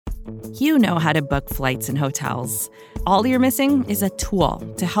You know how to book flights and hotels. All you're missing is a tool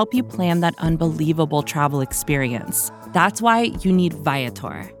to help you plan that unbelievable travel experience. That's why you need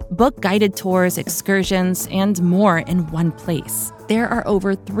Viator. Book guided tours, excursions, and more in one place. There are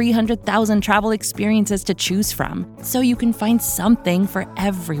over 300,000 travel experiences to choose from, so you can find something for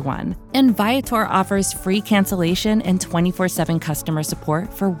everyone. And Viator offers free cancellation and 24/7 customer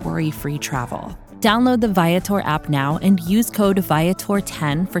support for worry-free travel. Download the Viator app now and use code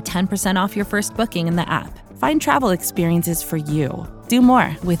Viator10 for 10% off your first booking in the app. Find travel experiences for you. Do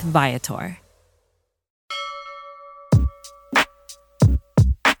more with Viator.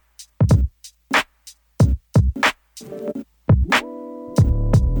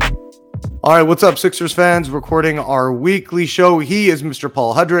 All right, what's up, Sixers fans? Recording our weekly show. He is Mr.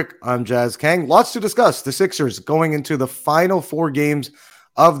 Paul Hudrick. I'm Jazz Kang. Lots to discuss. The Sixers going into the final 4 games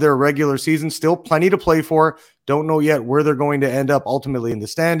of their regular season. Still plenty to play for. Don't know yet where they're going to end up ultimately in the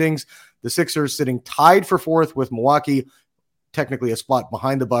standings. The Sixers sitting tied for 4th with Milwaukee, technically a spot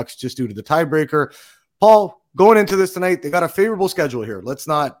behind the Bucks just due to the tiebreaker. Paul, going into this tonight, they got a favorable schedule here. Let's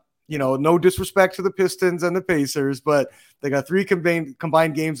not, no disrespect to the Pistons and the Pacers, but they got 3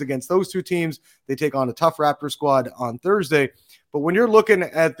 combined games against those 2 teams. They take on a tough Raptor squad on Thursday. But when you're looking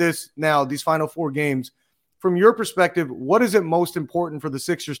at this now, these final 4 games, from your perspective, what is it most important for the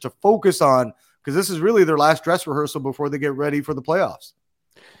Sixers to focus on? Because this is really their last dress rehearsal before they get ready for the playoffs.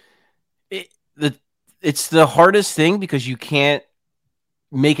 It's the hardest thing because you can't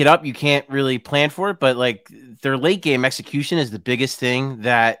make it up. You can't really plan for it. But like their late game execution is the biggest thing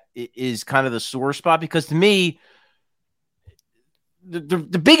that is kind of the sore spot. Because to me, the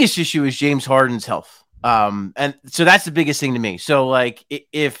biggest issue is James Harden's health. And so that's the biggest thing to me. So like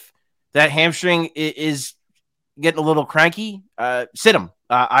if that hamstring is getting a little cranky, sit him.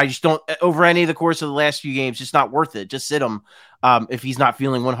 I just don't, over any of the course of the last few games, it's not worth it. Just sit him if he's not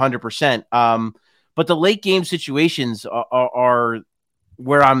feeling 100%. But the late game situations are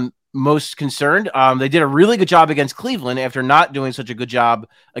where I'm most concerned. They did a really good job against Cleveland after not doing such a good job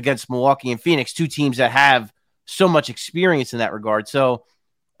against Milwaukee and Phoenix, 2 teams that have so much experience in that regard. So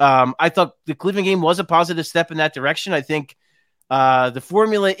I thought the Cleveland game was a positive step in that direction. I think the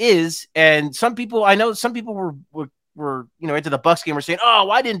formula is, and I know some people were into the Bucks game were saying, oh,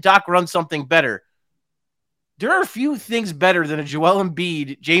 why didn't Doc run something better? There are a few things better than a Joel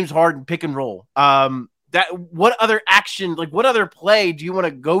Embiid, James Harden pick and roll. What other action, like what other play do you want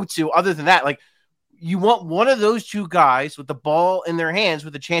to go to other than that? Like you want one of those 2 guys with the ball in their hands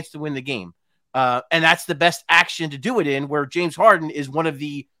with a chance to win the game. And that's the best action to do it in, where James Harden is one of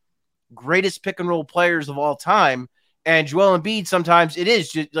the greatest pick and roll players of all time. And Joel Embiid, sometimes it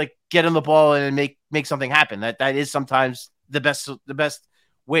is just like get him the ball and make something happen. That is sometimes the best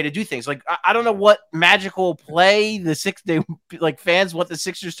way to do things. Like I don't know what magical play fans want the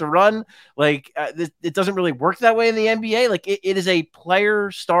Sixers to run. Like it doesn't really work that way in the NBA. Like it is a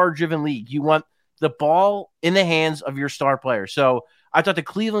player star driven league. You want the ball in the hands of your star player. So I thought the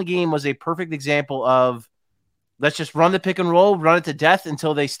Cleveland game was a perfect example of let's just run the pick and roll, run it to death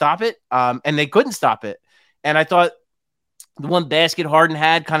until they stop it. And they couldn't stop it. And I thought the one basket Harden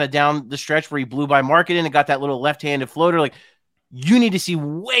had kind of down the stretch where he blew by Markkanen and got that little left-handed floater. Like you need to see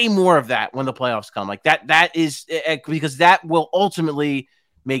way more of that when the playoffs come. Like that is because that will ultimately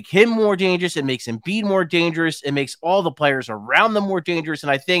make him more dangerous. It makes Embiid more dangerous. It makes all the players around them more dangerous.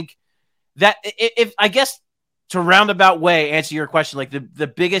 And I think that if I guess to roundabout way answer your question, like the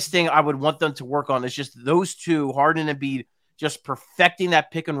biggest thing I would want them to work on is just those 2, Harden and Embiid, just perfecting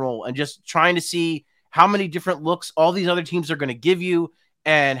that pick and roll and just trying to see how many different looks all these other teams are going to give you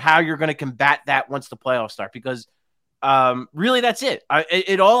and how you're going to combat that once the playoffs start. Because really that's it.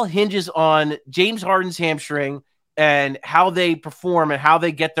 It all hinges on James Harden's hamstring and how they perform and how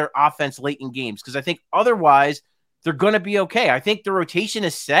they get their offense late in games. Because I think otherwise they're going to be okay. I think the rotation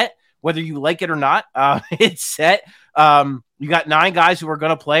is set, whether you like it or not. It's set. You got 9 guys who are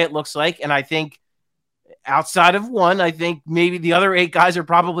going to play, it looks like. And I think outside of one, I think maybe the other 8 guys are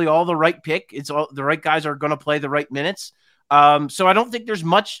probably all the right pick. It's all the right guys are going to play the right minutes. So I don't think there's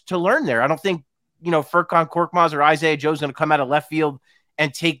much to learn there. I don't think, Furkan Korkmaz or Isaiah Joe's going to come out of left field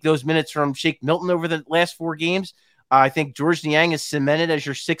and take those minutes from Shake Milton over the last 4 games. I think George Niang is cemented as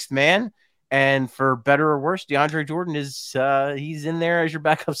your 6th man. And for better or worse, DeAndre Jordan is he's in there as your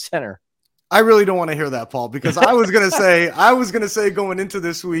backup center. I really don't want to hear that, Paul, because I was going to say going into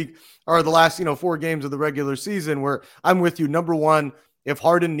this week or the last, 4 games of the regular season where I'm with you. Number one, if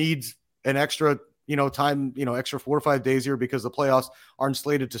Harden needs an extra, time, extra 4 or 5 days here because the playoffs aren't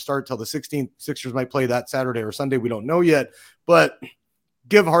slated to start till the 16th, Sixers might play that Saturday or Sunday. We don't know yet, but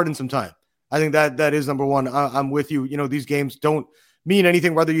give Harden some time. I think that is number one. I'm with you. These games don't mean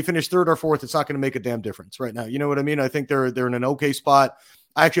anything. Whether you finish third or fourth, it's not going to make a damn difference right now. You know what I mean? I think they're in an okay spot.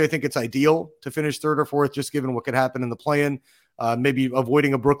 Actually, I think it's ideal to finish third or fourth, just given what could happen in the play-in. Maybe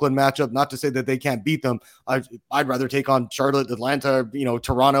avoiding a Brooklyn matchup, not to say that they can't beat them. I'd rather take on Charlotte, Atlanta,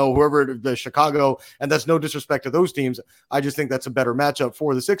 Toronto, whoever, the Chicago, and that's no disrespect to those teams. I just think that's a better matchup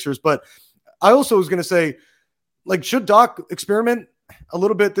for the Sixers. But I also was going to say, like, should Doc experiment a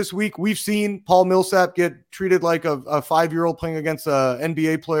little bit this week? We've seen Paul Millsap get treated like a 5-year-old playing against an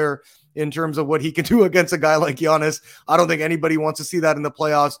NBA player in terms of what he can do against a guy like Giannis. I don't think anybody wants to see that in the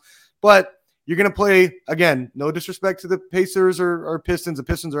playoffs, but you're going to play, again, no disrespect to the Pacers or Pistons. The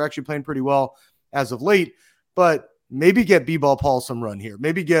Pistons are actually playing pretty well as of late, but maybe get B-Ball Paul some run here.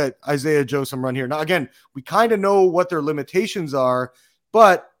 Maybe get Isaiah Joe some run here. Now, again, we kind of know what their limitations are,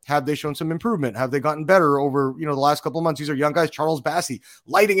 but have they shown some improvement? Have they gotten better over, the last couple of months? These are young guys. Charles Bassey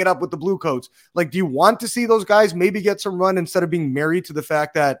lighting it up with the Blue Coats. Like, do you want to see those guys maybe get some run instead of being married to the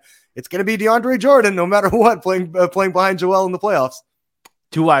fact that it's going to be DeAndre Jordan no matter what, playing behind Joel in the playoffs?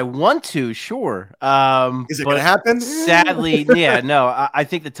 Do I want to? Sure. Is it going to happen? Sadly, yeah, no. I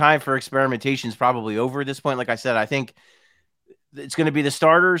think the time for experimentation is probably over at this point. Like I said, I think it's going to be the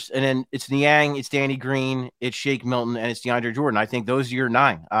starters, and then it's Niang, it's Danny Green, it's Shake Milton, and it's DeAndre Jordan. I think those are your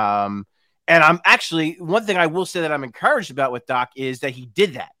 9. And I'm actually, one thing I will say that I'm encouraged about with Doc is that he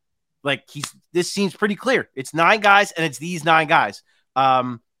did that. Like, this seems pretty clear. It's 9 guys, and it's these 9 guys.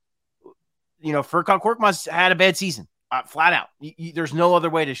 Furkan Korkmaz had a bad season. Flat out. There's no other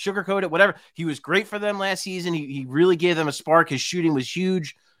way to sugarcoat it, whatever. He was great for them last season. He really gave them a spark. His shooting was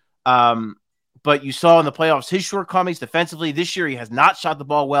huge. But you saw in the playoffs his shortcomings defensively. This year, he has not shot the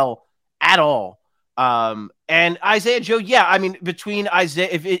ball well at all. And Isaiah Joe, yeah, I mean, between Isaiah,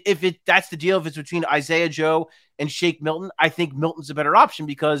 if that's the deal, if it's between Isaiah Joe and Shake Milton, I think Milton's a better option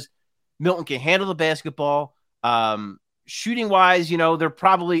because Milton can handle the basketball. Shooting wise, they're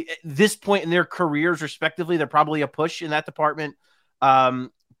probably at this point in their careers, respectively, they're probably a push in that department.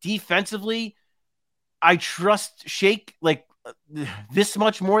 Defensively, I trust Shake like this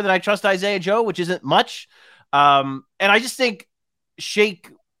much more than I trust Isaiah Joe, which isn't much. And I just think Shake,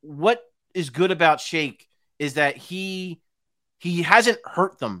 what is good about Shake is that he hasn't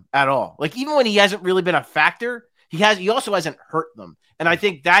hurt them at all. Like, even when he hasn't really been a factor, he also hasn't hurt them. And I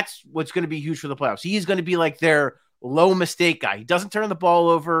think that's what's going to be huge for the playoffs. He's going to be like their low mistake guy. He doesn't turn the ball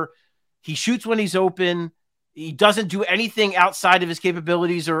over. He shoots when he's open. He doesn't do anything outside of his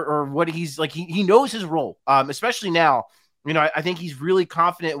capabilities or what he's like. He knows his role, especially now. I think he's really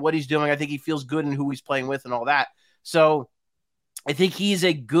confident in what he's doing. I think he feels good in who he's playing with and all that. So I think he's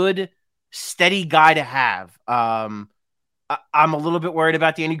a good, steady guy to have. I'm a little bit worried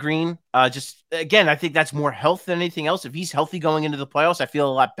about Danny Green. Just again, I think that's more health than anything else. If he's healthy going into the playoffs, I feel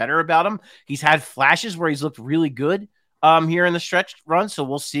a lot better about him. He's had flashes where he's looked really good here in the stretch run, so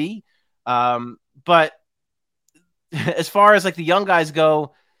we'll see. But as far as like the young guys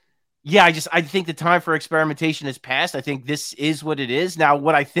go, yeah, I think the time for experimentation has passed. I think this is what it is. Now,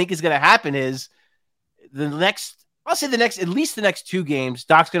 what I think is going to happen is at least the next 2 games,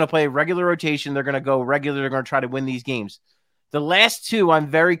 Doc's going to play a regular rotation. They're going to go regular. They're going to try to win these games. The last 2, I'm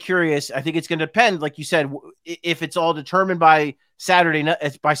very curious. I think it's going to depend, like you said, if it's all determined by Saturday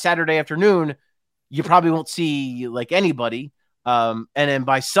afternoon, you probably won't see like anybody. And then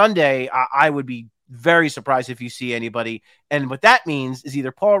by Sunday, I would be very surprised if you see anybody. And what that means is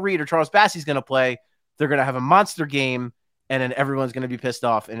either Paul Reed or Charles Bassey's going to play. They're going to have a monster game, and then everyone's going to be pissed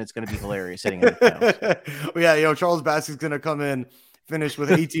off, and it's going to be hilarious sitting in the finals. Yeah, Charles Bassey's going to come in, finish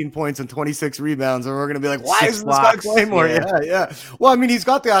with 18 points and 26 rebounds, and we're going to be like, why isn't this guy playing more? Yeah. Well, I mean, he's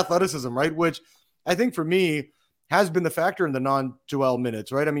got the athleticism, right? Which I think for me has been the factor in the non-Joel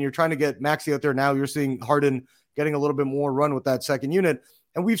minutes, right? I mean, you're trying to get Maxey out there now. You're seeing Harden getting a little bit more run with that second unit,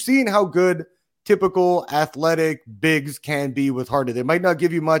 and we've seen how good typical athletic bigs can be with Harden. They might not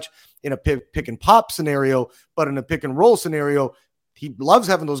give you much in a pick and pop scenario, but in a pick and roll scenario, he loves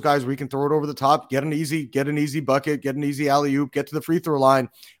having those guys where he can throw it over the top, get an easy bucket, get an easy alley-oop, get to the free throw line,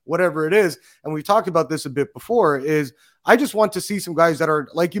 whatever it is. And we've talked about this a bit before, is I just want to see some guys that are,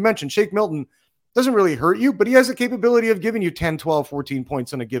 like you mentioned, Shake Milton doesn't really hurt you, but he has the capability of giving you 10, 12, 14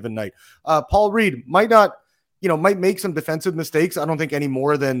 points on a given night. Paul Reed might make some defensive mistakes. I don't think any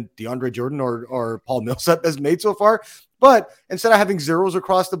more than DeAndre Jordan or Paul Millsap has made so far. But instead of having zeros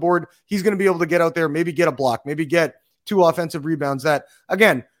across the board, he's going to be able to get out there, maybe get a block, maybe get 2 offensive rebounds that,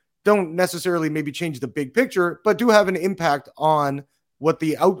 again, don't necessarily maybe change the big picture, but do have an impact on what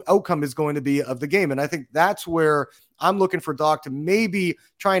the outcome is going to be of the game. And I think that's where I'm looking for Doc to maybe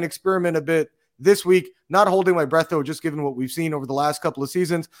try and experiment a bit this week. Not holding my breath, though, just given what we've seen over the last couple of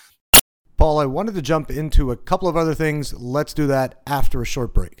seasons. Paul, I wanted to jump into a couple of other things. Let's do that after a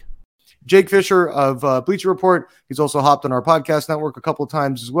short break. Jake Fisher of Bleacher Report, he's also hopped on our podcast network a couple of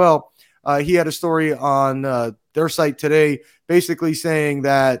times as well. He had a story on their site today basically saying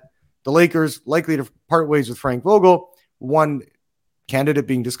that the Lakers likely to part ways with Frank Vogel, one candidate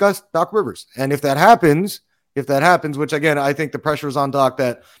being discussed, Doc Rivers. And if that happens, which again, I think the pressure is on Doc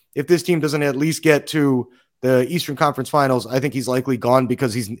that if this team doesn't at least get to the Eastern Conference Finals, I think he's likely gone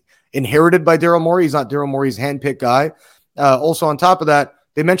because he's inherited by Daryl Morey. He's not Daryl Morey's handpicked guy. Also on top of that,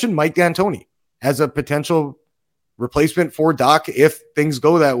 they mentioned Mike D'Antoni as a potential replacement for Doc if things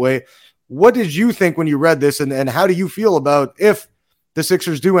go that way. What did you think when you read this, and how do you feel about if the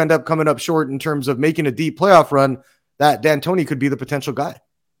Sixers do end up coming up short in terms of making a deep playoff run, that D'Antoni could be the potential guy?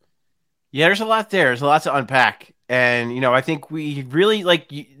 Yeah, there's a lot there. There's a lot to unpack. And, I think we really,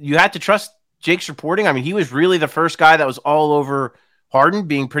 you had to trust Jake's reporting. I mean, he was really the first guy that was all over Harden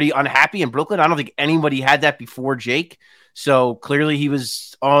being pretty unhappy in Brooklyn. I don't think anybody had that before Jake. So clearly he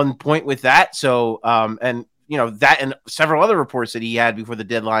was on point with that. So, that and several other reports that he had before the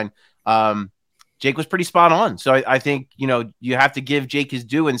deadline, Jake was pretty spot on. So I think, you have to give Jake his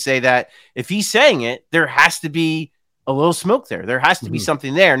due and say that if he's saying it, there has to be a little smoke there. There has to be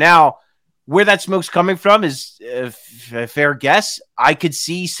something there. Now, where that smoke's coming from is a fair guess. I could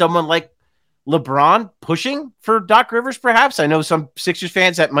see someone like LeBron pushing for Doc Rivers, perhaps. I know some Sixers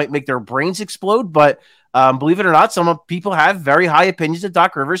fans that might make their brains explode, but believe it or not, some people have very high opinions of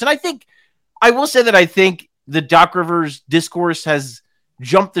Doc Rivers. And I will say that I think the Doc Rivers discourse has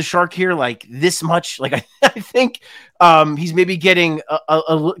jumped the shark here like this much. Like I think he's maybe getting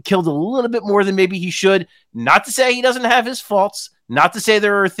killed a little bit more than maybe he should. Not to say he doesn't have his faults. Not to say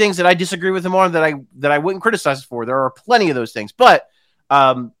there are things that I disagree with him on that I wouldn't criticize for. There are plenty of those things, but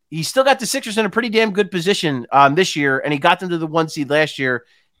he still got the Sixers in a pretty damn good position this year, and he got them to the 1 seed last year.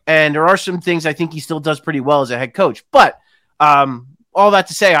 And there are some things I think he still does pretty well as a head coach. But all that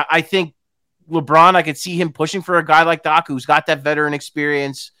to say, I think LeBron, I could see him pushing for a guy like Doc, who's got that veteran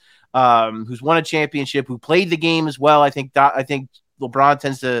experience, who's won a championship, who played the game as well. I think LeBron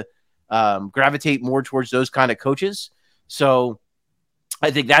tends to gravitate more towards those kind of coaches. So I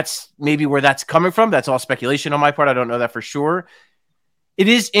think that's maybe where that's coming from. That's all speculation on my part. I don't know that for sure. It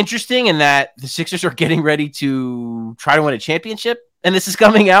is interesting in that the Sixers are getting ready to try to win a championship, and this is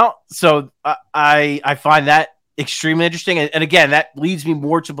coming out. So I find that extremely interesting. And again, that leads me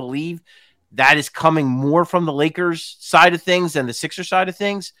more to believe that is coming more from the Lakers side of things than the Sixers side of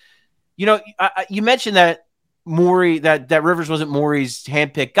things. You mentioned that Morey, that Rivers wasn't Morey's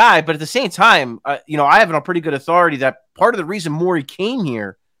handpicked guy, but at the same time, I have it on pretty good authority that part of the reason Morey came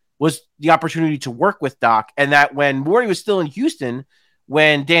here was the opportunity to work with Doc, and that when Morey was still in Houston,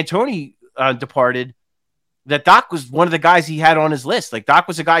 when D'Antoni departed, that Doc was one of the guys he had on his list. Like Doc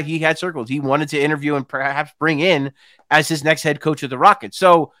was a guy he had circled. He wanted to interview and perhaps bring in as his next head coach of the Rockets.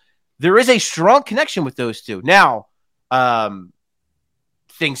 So there is a strong connection with those two. Now,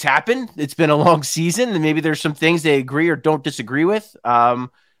 things happen. It's been a long season, and maybe there's some things they agree or don't disagree with.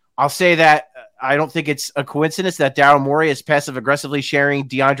 I'll say that I don't think it's a coincidence that Daryl Morey is passive-aggressively sharing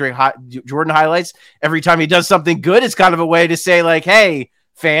DeAndre Jordan highlights. Every time he does something good, it's kind of a way to say, like, hey,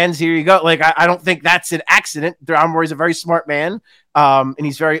 fans, here you go. Like, I don't think that's an accident. Daryl Morey's a very smart man, and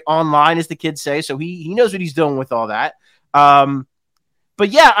he's very online, as the kids say, so he knows what he's doing with all that. But,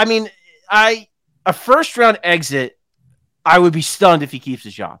 yeah, I mean, a first-round exit, I would be stunned if he keeps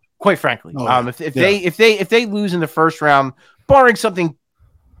his job, quite frankly. If they lose in the first round, barring something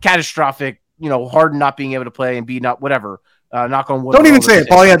catastrophic, Harden not being able to play and be not whatever, knock on wood. Don't even say it,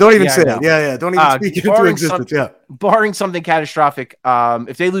 Paul. Yeah, don't even say it. Yeah. Don't even speak it into existence. Barring something catastrophic,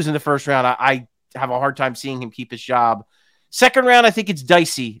 if they lose in the first round, I have a hard time seeing him keep his job. Second round, I think it's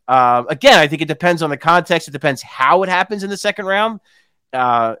dicey. Again, I think it depends on the context. It depends how it happens in the second round.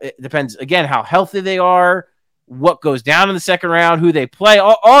 It depends, again, how healthy they are, what goes down in the second round, who they play.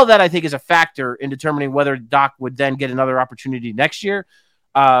 All of that, I think, is a factor in determining whether Doc would then get another opportunity next year.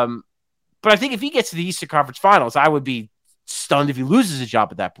 But I think if he gets to the Eastern Conference Finals, I would be stunned if he loses his job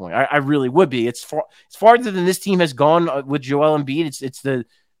at that point. I really would be. It's farther than this team has gone with Joel Embiid. It's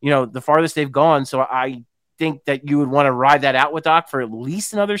the farthest they've gone. So I think that you would want to ride that out with Doc for at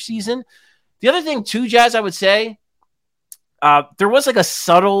least another season. The other thing too, Jazz, I would say, there was like a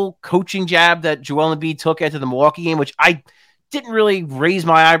subtle coaching jab that Joel Embiid took after the Milwaukee game, which I didn't really raise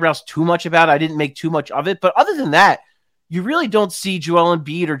my eyebrows too much about. I didn't make too much of it. But other than that, you really don't see Joel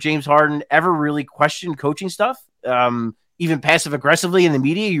Embiid or James Harden ever really question coaching stuff, even passive aggressively in the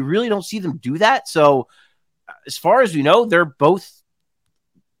media. You really don't see them do that. So as far as we know, they're both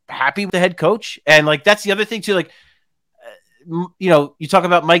happy with the head coach. And like, that's the other thing too. Like, you talk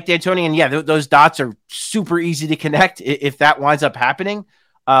about Mike D'Antoni, and those dots are super easy to connect if that winds up happening.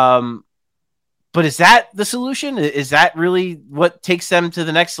 But is that the solution? Is that really what takes them to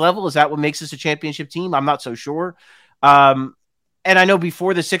the next level? Is that what makes us a championship team? I'm not so sure. And I know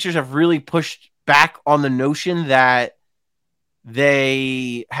before, the Sixers have really pushed back on the notion that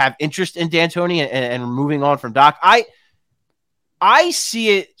they have interest in D'Antoni and moving on from Doc. I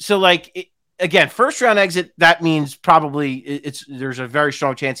see it. So again, first round exit, that means probably there's a very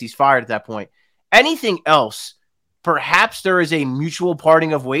strong chance he's fired at that point. Anything else, perhaps there is a mutual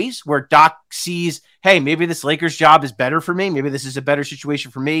parting of ways where Doc sees, hey, maybe this Lakers job is better for me. Maybe this is a better situation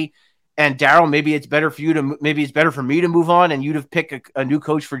for me. And Daryl, maybe it's better for me to move on and you to pick a new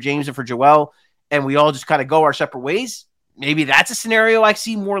coach for James and for Joel. And we all just kind of go our separate ways. Maybe that's a scenario I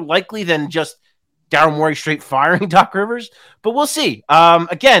see more likely than just Daryl Morey straight firing Doc Rivers, but we'll see.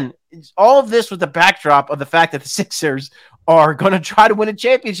 Again, all of this with the backdrop of the fact that the Sixers are going to try to win a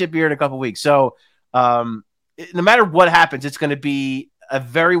championship here in a couple of weeks. So no matter what happens, it's going to be a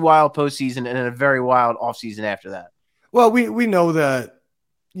very wild postseason and a very wild offseason after that. Well, we know that,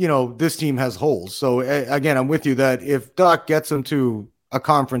 this team has holes. So again, I'm with you that if Doc gets them to a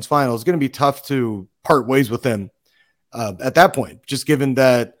conference final, it's going to be tough to part ways with them at that point, just given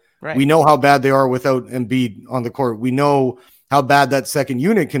that we know how bad they are without Embiid on the court. We know how bad that second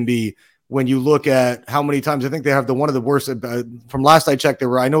unit can be when you look at how many times I think they have one of the worst. From last I checked,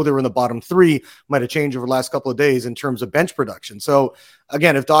 I know they were in the bottom three, might have changed over the last couple of days in terms of bench production. So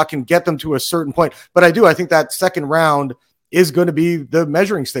again, if Doc can get them to a certain point, but I think that second round is going to be the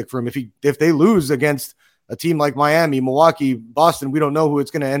measuring stick for him. If they lose against a team like Miami, Milwaukee, Boston, we don't know who it's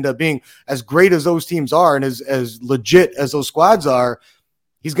going to end up being. As great as those teams are and as legit as those squads are,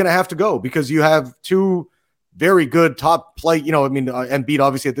 he's going to have to go because you have two very good top play. Embiid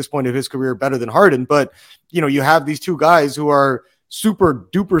obviously at this point of his career better than Harden, but you have these two guys who are super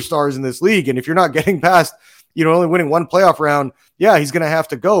duper stars in this league. And if you're not getting past, only winning one playoff round, he's going to have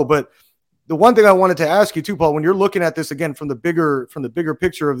to go. But the one thing I wanted to ask you too, Paul, when you're looking at this again from the bigger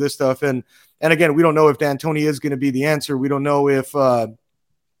picture of this stuff, and again, we don't know if D'Antoni is going to be the answer. We don't know if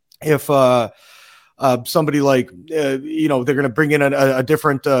somebody like, they're going to bring in a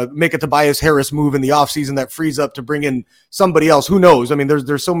different, make a Tobias Harris move in the offseason that frees up to bring in somebody else. Who knows? I mean,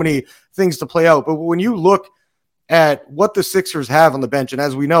 there's so many things to play out. But when you look at what the Sixers have on the bench, and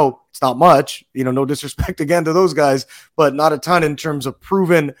as we know, it's not much, no disrespect again to those guys, but not a ton in terms of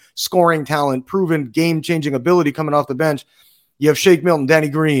proven scoring talent, proven game-changing ability coming off the bench. You have Shake Milton, Danny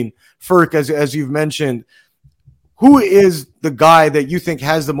Green, Furk, as you've mentioned. Who is the guy that you think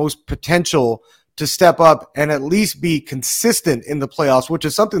has the most potential to step up and at least be consistent in the playoffs, which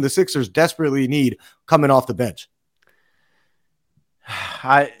is something the Sixers desperately need coming off the bench?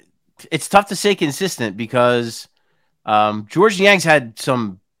 It's tough to say consistent because George Niang's had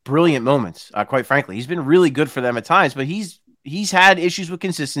some brilliant moments, quite frankly. He's been really good for them at times, but he's had issues with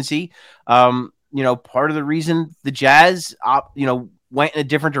consistency. Part of the reason the Jazz, went in a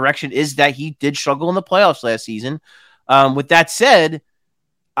different direction is that he did struggle in the playoffs last season. With that said,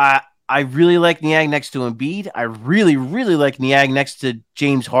 I really like Niang next to Embiid. I really, really like Niang next to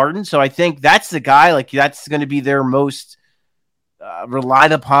James Harden. So I think that's the guy, that's going to be their most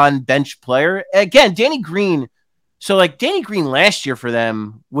relied upon bench player. Again, Danny Green. So Danny Green last year for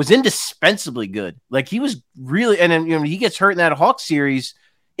them was indispensably good. He was really, and then, he gets hurt in that Hawks series.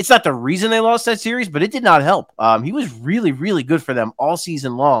 It's not the reason they lost that series, but it did not help. He was really, really good for them all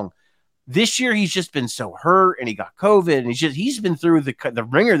season long. This year, he's just been so hurt, and he got COVID, and he's been through the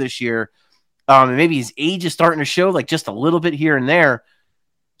ringer this year. And maybe his age is starting to show, just a little bit here and there.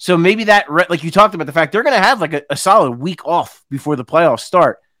 So maybe that, like you talked about, the fact they're going to have a solid week off before the playoffs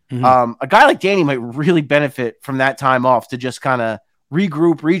start. Mm-hmm. A guy like Danny might really benefit from that time off to just kind of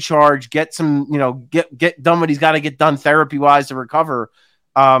regroup, recharge, get some, get done what he's got to get done therapy wise to recover.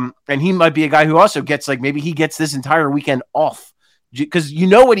 And he might be a guy who also gets maybe he gets this entire weekend off because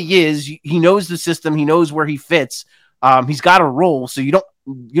what he is. He knows the system. He knows where he fits. He's got a role. So you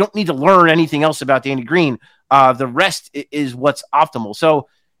don't need to learn anything else about Danny Green. The rest is what's optimal. So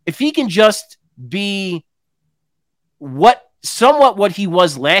if he can just be somewhat what he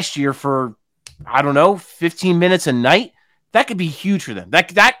was last year for, 15 minutes a night, that could be huge for them.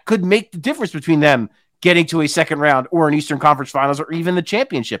 That could make the difference between them getting to a second round or an Eastern Conference Finals or even the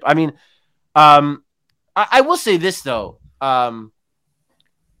championship. I mean, I will say this, though.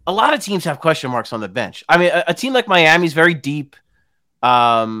 A lot of teams have question marks on the bench. I mean, a team like Miami's very deep.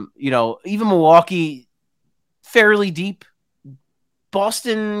 Even Milwaukee, fairly deep.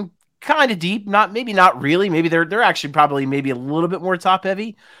 Boston, kind of deep. Maybe not really. Maybe they're actually probably maybe a little bit more top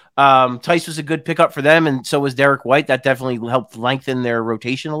heavy. Tice was a good pickup for them, and so was Derek White. That definitely helped lengthen their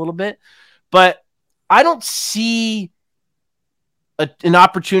rotation a little bit. But I don't see an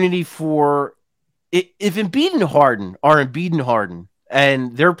opportunity for if Embiid and Harden are Embiid and Harden,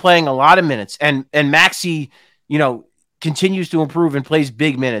 and they're playing a lot of minutes, and Maxey, continues to improve and plays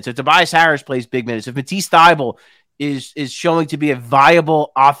big minutes. If Tobias Harris plays big minutes, if Matisse Thybulle is showing to be a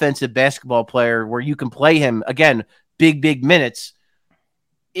viable offensive basketball player where you can play him again, big minutes,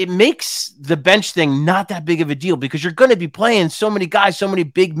 it makes the bench thing not that big of a deal because you're going to be playing so many guys, so many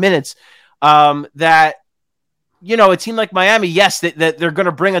big minutes that, it seemed like Miami, yes, that they're going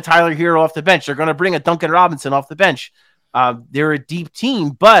to bring a Tyler Hero off the bench. They're going to bring a Duncan Robinson off the bench. They're a deep team,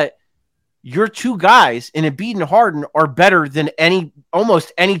 but your two guys in Embiid and Harden are better than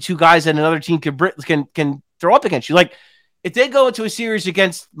almost any two guys that another team can throw up against you. Like if they go into a series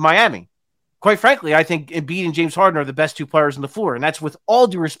against Miami, quite frankly, I think Embiid and James Harden are the best two players on the floor. And that's with all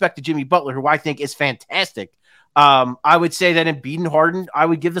due respect to Jimmy Butler, who I think is fantastic. I would say that Embiid and Harden, I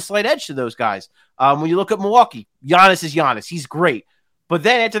would give the slight edge to those guys. When you look at Milwaukee, Giannis is Giannis. He's great. But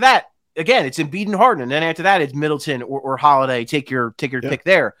then after that, again, it's Embiid and Harden. And then after that, it's Middleton or Holiday. Take your pick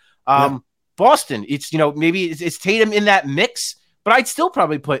there. Boston, it's, maybe it's Tatum in that mix, but I'd still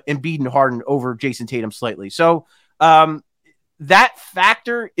probably put Embiid and Harden over Jason Tatum slightly. So that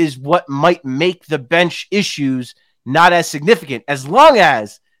factor is what might make the bench issues not as significant, as long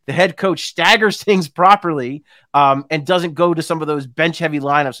as the head coach staggers things properly and doesn't go to some of those bench heavy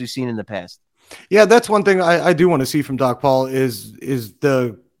lineups we've seen in the past. Yeah, that's one thing I do want to see from Doc Paul is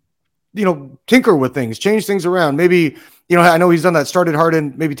the, tinker with things, change things around. Maybe, I know he's done that, started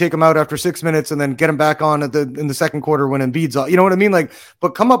Harden, maybe take him out after 6 minutes and then get him back on in the second quarter when Embiid's off. You know what I mean? Like, but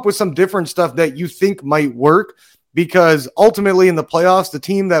come up with some different stuff that you think might work, because ultimately in the playoffs, the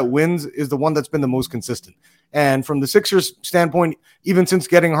team that wins is the one that's been the most consistent. And from the Sixers standpoint, even since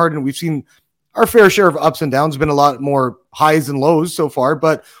getting Harden, we've seen our fair share of ups and downs, been a lot more highs and lows so far,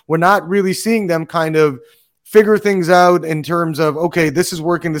 but we're not really seeing them kind of figure things out in terms of, okay, this is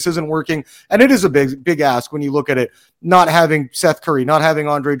working, this isn't working. And it is a big ask when you look at it, not having Seth Curry, not having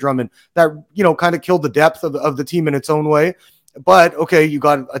Andre Drummond, that, kind of killed the depth of the team in its own way. But okay, you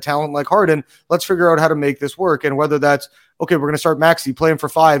got a talent like Harden. Let's figure out how to make this work. And whether that's, okay, we're going to start Maxey, play him for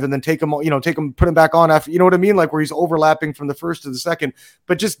 5, and then take him, put him back on after, you know what I mean? Like where he's overlapping from the first to the second,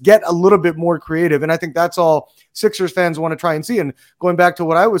 but just get a little bit more creative. And I think that's all Sixers fans want to try and see. And going back to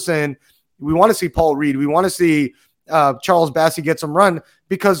what I was saying, we want to see Paul Reed. We want to see Charles Bassey get some run,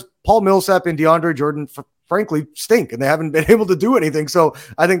 because Paul Millsap and DeAndre Jordan, frankly, stink, and they haven't been able to do anything. So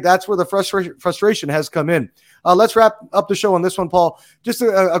I think that's where the frustration has come in. Let's wrap up the show on this one, Paul. Just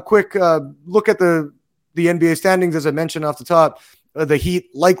a quick look at the NBA standings. As I mentioned off the top, the Heat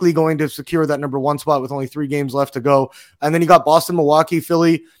likely going to secure that number 1 spot with only 3 games left to go. And then you got Boston, Milwaukee,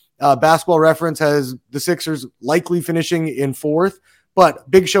 Philly. Basketball Reference has the Sixers likely finishing in 4th.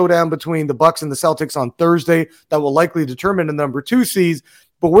 But big showdown between the Bucks and the Celtics on Thursday that will likely determine the number 2 seeds.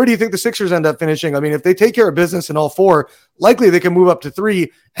 But where do you think the Sixers end up finishing? I mean, if they take care of business in all 4, likely they can move up to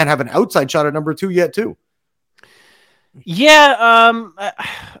 3 and have an outside shot at number 2 yet too. Yeah,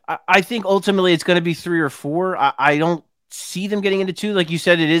 I think ultimately it's going to be 3 or 4. I don't see them getting into 2. Like you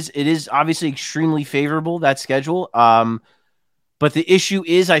said, it is obviously extremely favorable, that schedule. But the issue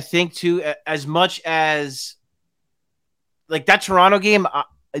is, I think, too, as much as like that Toronto game,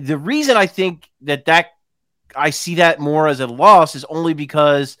 the reason I think that I see that more as a loss is only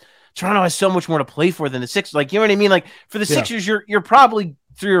because Toronto has so much more to play for than the Sixers. Like, you know what I mean? Like for the Sixers, you're probably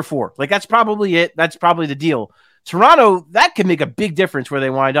 3 or 4. Like that's probably it. That's probably the deal. Toronto, that can make a big difference where they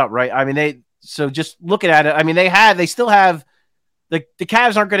wind up, right? I mean, so just looking at it, I mean, they still have the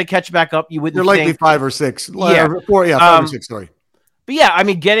Cavs aren't going to catch back up. You wouldn't. They're likely 5 or 6. Yeah, 4, 5 or 6. Sorry. But yeah, I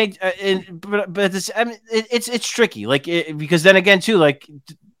mean, but this, I mean, it's tricky, like because then again, too, like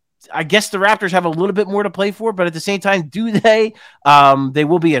I guess the Raptors have a little bit more to play for, but at the same time, do they? They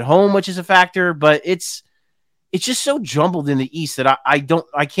will be at home, which is a factor, but it's just so jumbled in the East that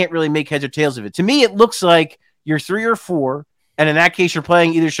I can't really make heads or tails of it. To me, it looks like you're 3 or 4, and in that case, you're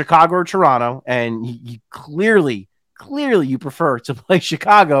playing either Chicago or Toronto, and you clearly you prefer to play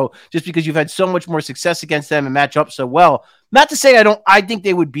Chicago just because you've had so much more success against them and match up so well. Not to say I think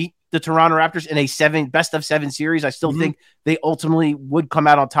they would beat the Toronto Raptors in a best of 7 series. I still think they ultimately would come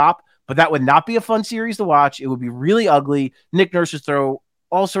out on top, but that would not be a fun series to watch. It would be really ugly. Nick Nurse would throw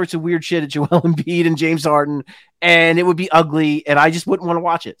all sorts of weird shit at Joel Embiid and James Harden, and it would be ugly, and I just wouldn't want to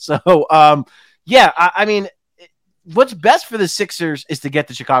watch it. So, I mean, what's best for the Sixers is to get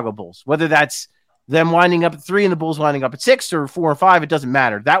the Chicago Bulls, whether that's them winding up at 3 and the Bulls winding up at 6 or 4 or 5, it doesn't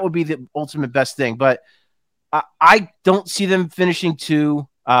matter. That would be the ultimate best thing. But I don't see them finishing 2.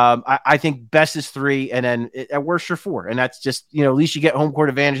 I think best is 3, and then at worst you're 4, and that's just at least you get home court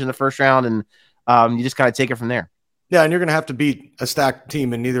advantage in the first round, and you just kind of take it from there. Yeah, and you're going to have to beat a stacked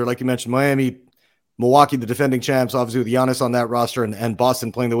team in either, like you mentioned, Miami, Milwaukee, the defending champs, obviously with Giannis on that roster, and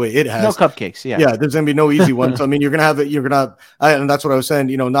Boston playing the way it has. No cupcakes, yeah. Yeah, there's going to be no easy one. So, I mean, you're going to have, and that's what I was saying,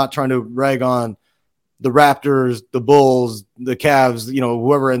 not trying to rag on the Raptors, the Bulls, the Cavs,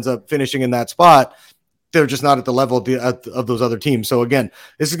 whoever ends up finishing in that spot. They're just not at the level of those other teams. So again,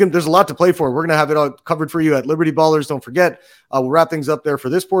 there's a lot to play for. We're going to have it all covered for you at Liberty Ballers. Don't forget, we'll wrap things up there for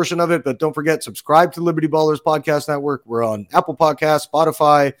this portion of it, but don't forget, subscribe to Liberty Ballers Podcast Network. We're on Apple Podcasts,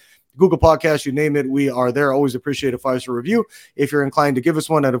 Spotify, Google Podcasts, you name it. We are there. Always appreciate a 5-star review if you're inclined to give us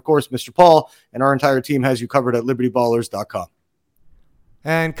one. And of course, Mr. Paul and our entire team has you covered at libertyballers.com.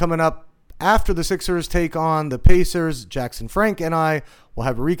 And coming up after the Sixers take on the Pacers, Jackson Frank and I will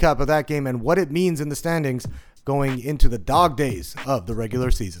have a recap of that game and what it means in the standings going into the dog days of the regular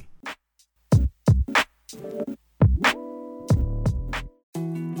season.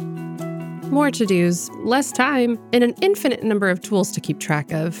 More to-dos, less time, and an infinite number of tools to keep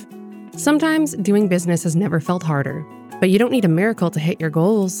track of. Sometimes doing business has never felt harder, but you don't need a miracle to hit your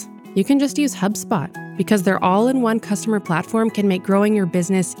goals. You can just use HubSpot, because their all-in-one customer platform can make growing your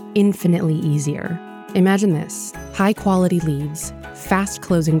business infinitely easier. Imagine this: high-quality leads, fast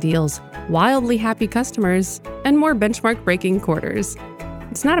closing deals, wildly happy customers, and more benchmark-breaking quarters.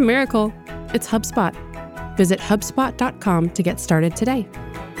 It's not a miracle, it's HubSpot. Visit HubSpot.com to get started today.